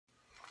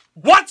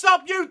What's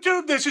up,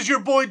 YouTube? This is your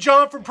boy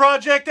John from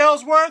Project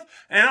Ellsworth,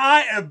 and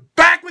I am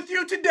back with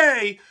you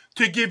today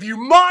to give you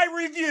my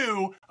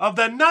review of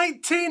the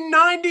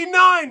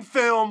 1999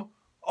 film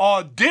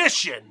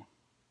Audition.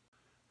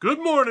 Good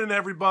morning,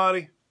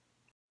 everybody.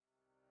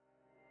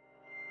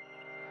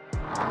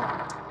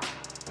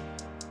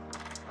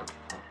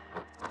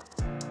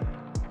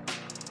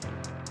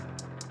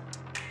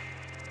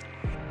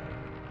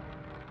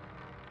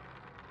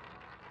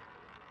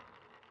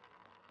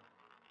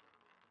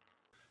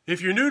 If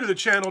you're new to the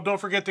channel,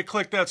 don't forget to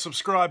click that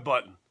subscribe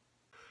button.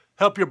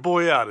 Help your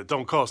boy out, it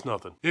don't cost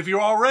nothing. If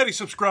you're already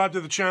subscribed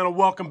to the channel,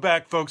 welcome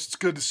back, folks. It's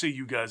good to see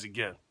you guys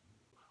again.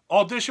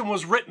 Audition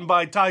was written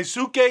by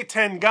daisuke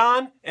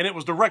Tengan, and it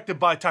was directed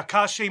by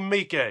Takashi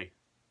Miike,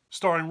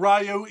 starring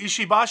Ryo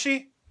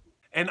Ishibashi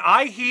and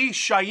eihi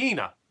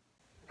Shiina.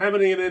 How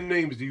many of them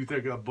names do you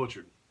think I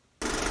butchered?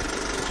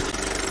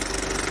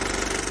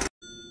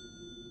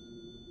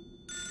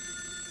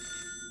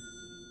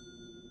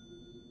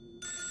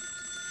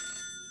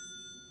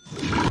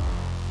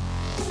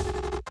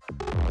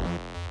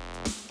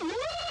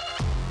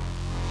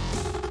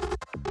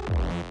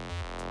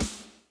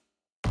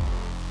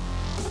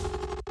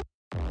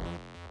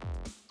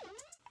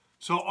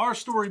 So our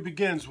story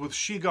begins with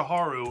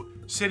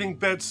Shigeharu sitting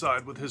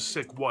bedside with his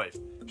sick wife.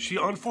 She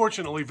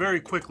unfortunately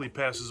very quickly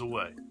passes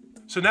away.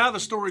 So now the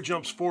story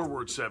jumps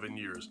forward 7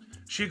 years.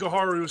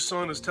 Shigeharu's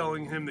son is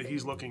telling him that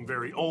he's looking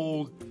very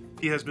old,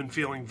 he has been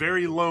feeling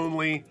very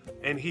lonely,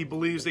 and he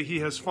believes that he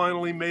has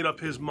finally made up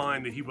his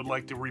mind that he would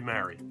like to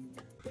remarry.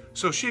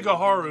 So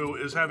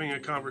Shigeharu is having a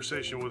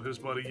conversation with his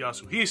buddy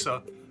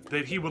Yasuhisa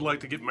that he would like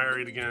to get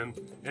married again,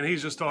 and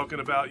he's just talking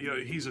about, you know,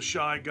 he's a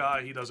shy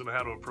guy, he doesn't know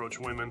how to approach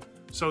women,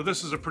 so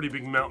this is a pretty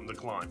big mountain to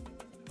climb.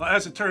 But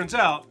as it turns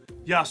out,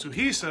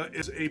 Yasuhisa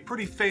is a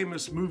pretty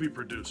famous movie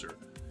producer,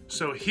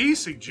 so he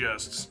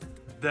suggests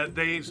that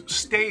they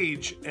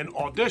stage an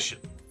audition.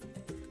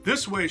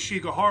 This way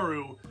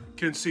Shigeharu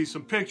can see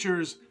some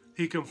pictures,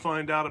 he can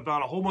find out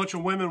about a whole bunch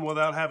of women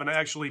without having to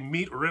actually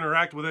meet or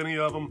interact with any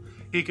of them.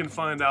 He can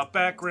find out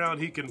background,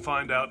 he can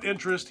find out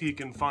interest, he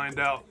can find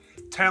out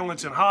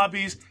talents and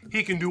hobbies.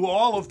 He can do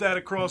all of that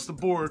across the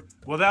board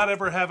without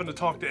ever having to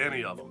talk to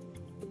any of them.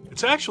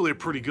 It's actually a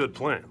pretty good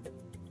plan,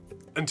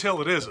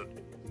 until it isn't.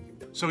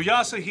 So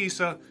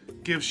Yasuhisa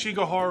gives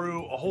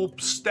Shigeharu a whole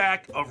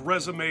stack of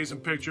resumes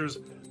and pictures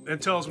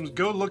and tells him,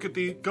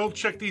 go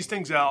check these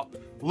things out,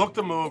 look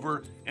them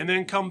over, and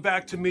then come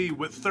back to me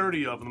with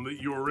 30 of them that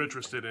you are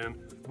interested in.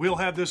 We'll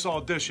have this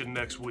audition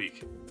next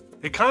week.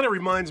 It kind of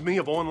reminds me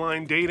of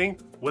online dating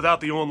without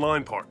the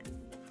online part.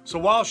 So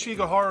while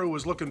Shigeharu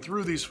was looking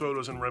through these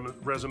photos and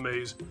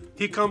resumes,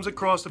 he comes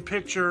across a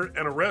picture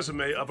and a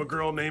resume of a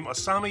girl named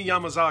Asami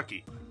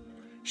Yamazaki.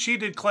 She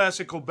did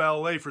classical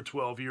ballet for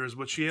 12 years,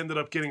 but she ended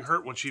up getting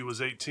hurt when she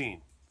was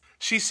 18.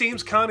 She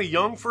seems kind of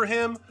young for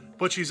him,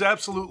 but she's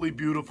absolutely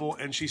beautiful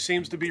and she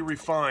seems to be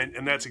refined,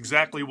 and that's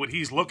exactly what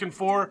he's looking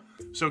for.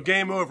 So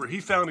game over, he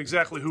found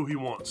exactly who he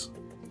wants.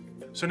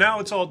 So now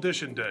it's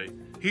audition day.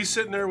 He's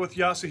sitting there with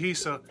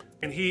Yasuhisa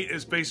and he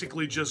is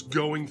basically just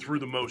going through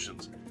the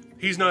motions.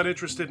 He's not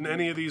interested in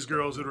any of these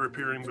girls that are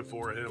appearing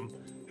before him.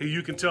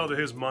 You can tell that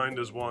his mind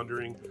is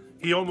wandering.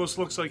 He almost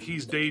looks like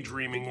he's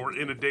daydreaming or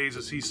in a daze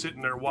as he's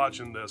sitting there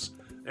watching this.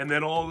 And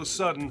then all of a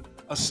sudden,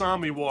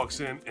 Asami walks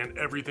in and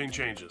everything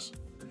changes.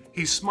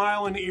 He's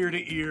smiling ear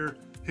to ear.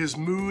 His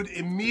mood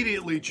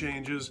immediately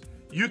changes.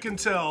 You can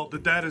tell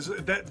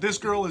that this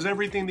girl is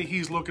everything that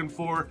he's looking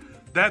for.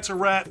 That's a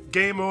rat,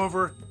 game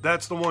over,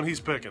 that's the one he's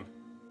picking.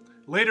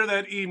 Later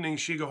that evening,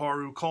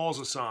 Shigeharu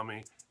calls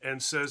Asami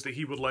and says that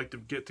he would like to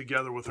get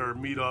together with her,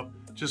 meet up,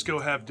 just go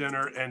have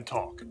dinner and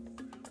talk.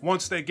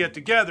 Once they get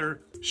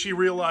together, she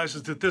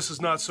realizes that this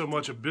is not so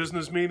much a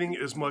business meeting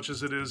as much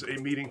as it is a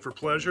meeting for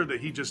pleasure, that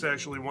he just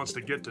actually wants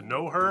to get to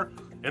know her,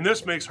 and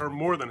this makes her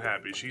more than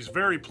happy. She's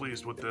very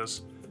pleased with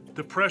this.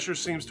 The pressure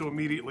seems to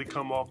immediately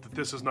come off that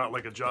this is not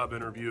like a job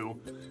interview.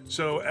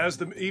 So as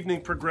the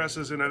evening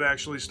progresses and it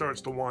actually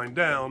starts to wind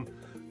down,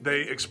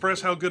 they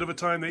express how good of a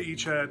time they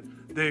each had,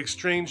 they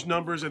exchange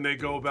numbers, and they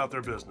go about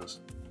their business.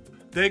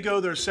 They go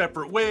their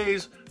separate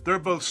ways, they're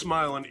both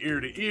smiling ear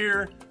to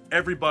ear,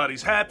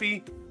 everybody's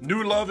happy,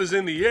 new love is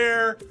in the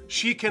air,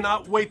 she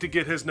cannot wait to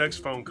get his next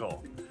phone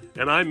call.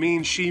 And I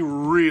mean, she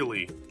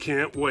really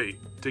can't wait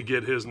to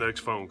get his next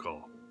phone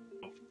call.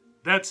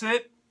 That's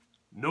it,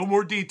 no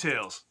more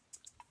details.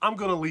 I'm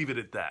gonna leave it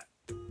at that.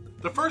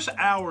 The first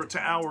hour to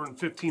hour and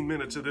 15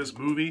 minutes of this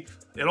movie,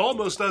 it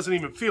almost doesn't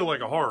even feel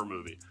like a horror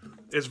movie.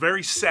 It's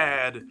very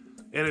sad,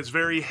 and it's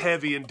very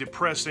heavy and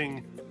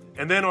depressing.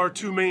 And then our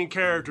two main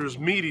characters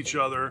meet each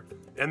other,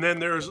 and then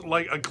there's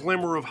like a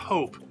glimmer of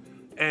hope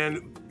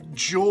and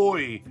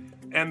joy,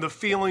 and the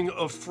feeling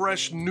of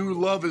fresh new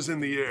love is in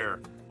the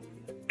air.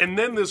 And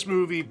then this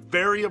movie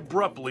very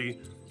abruptly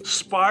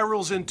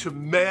spirals into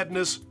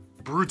madness,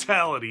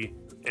 brutality,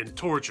 and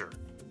torture.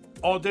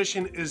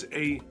 Audition is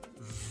a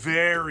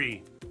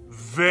very,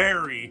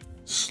 very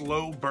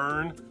slow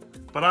burn,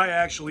 but I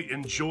actually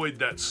enjoyed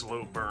that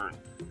slow burn.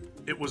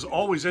 It was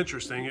always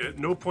interesting. At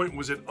no point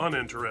was it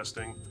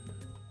uninteresting.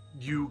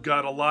 You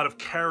got a lot of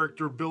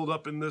character build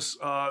up in this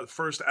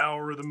first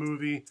hour of the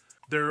movie.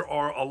 There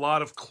are a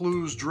lot of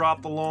clues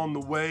dropped along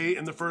the way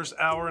in the first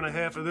hour and a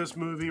half of this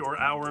movie, or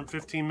hour and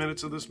 15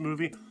 minutes of this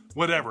movie,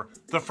 whatever.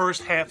 The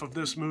first half of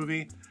this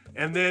movie.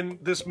 And then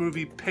this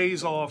movie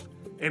pays off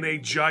in a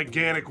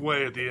gigantic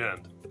way at the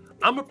end.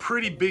 I'm a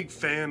pretty big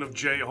fan of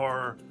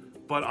J-horror,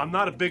 but I'm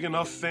not a big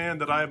enough fan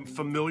that I'm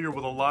familiar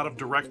with a lot of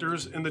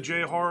directors in the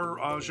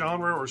J-horror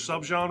genre or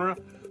subgenre,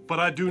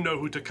 but I do know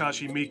who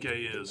Takashi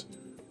Miike is.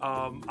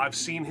 I've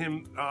seen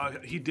him,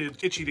 he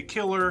did Ichi the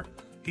Killer.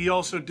 He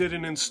also did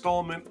an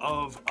installment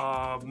of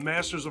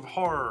Masters of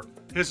Horror.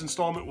 His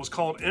installment was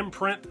called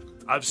Imprint.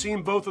 I've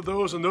seen both of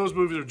those, and those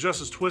movies are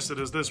just as twisted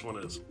as this one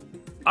is.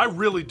 I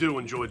really do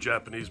enjoy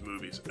Japanese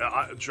movies,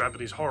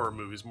 Japanese horror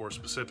movies more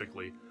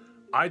specifically.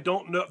 I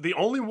don't know, the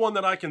only one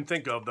that I can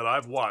think of that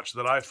I've watched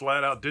that I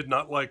flat out did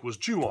not like was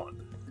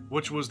Ju-on,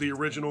 which was the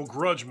original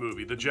Grudge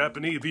movie,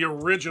 the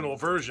original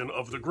version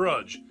of The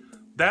Grudge.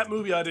 That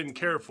movie I didn't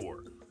care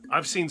for.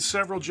 I've seen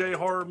several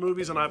J-horror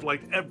movies and I've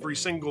liked every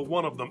single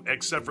one of them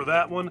except for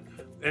that one,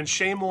 and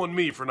shame on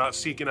me for not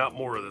seeking out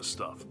more of this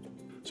stuff.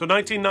 So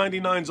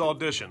 1999's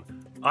Audition.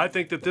 I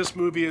think that this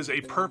movie is a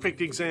perfect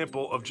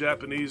example of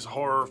Japanese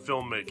horror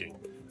filmmaking.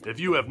 If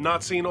you have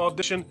not seen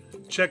Audition,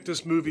 check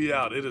this movie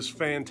out. It is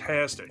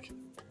fantastic.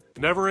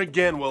 Never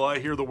again will I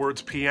hear the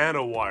words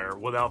piano wire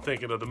without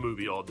thinking of the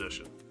movie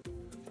Audition.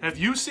 Have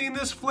you seen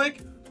this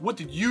flick? What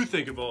did you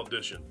think of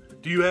Audition?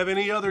 Do you have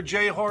any other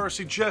J-horror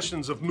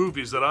suggestions of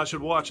movies that I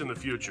should watch in the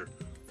future?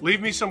 Leave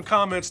me some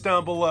comments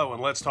down below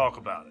and let's talk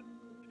about it.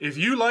 If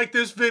you like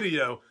this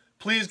video,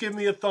 please give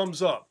me a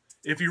thumbs up.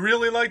 If you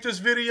really like this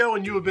video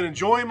and you have been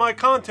enjoying my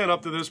content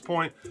up to this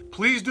point,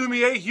 please do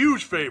me a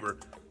huge favor.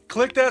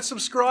 Click that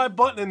subscribe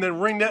button and then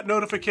ring that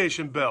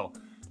notification bell.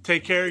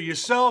 Take care of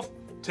yourself,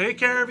 take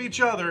care of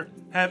each other,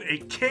 have a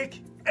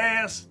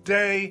kick-ass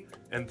day,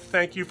 and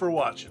thank you for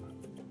watching.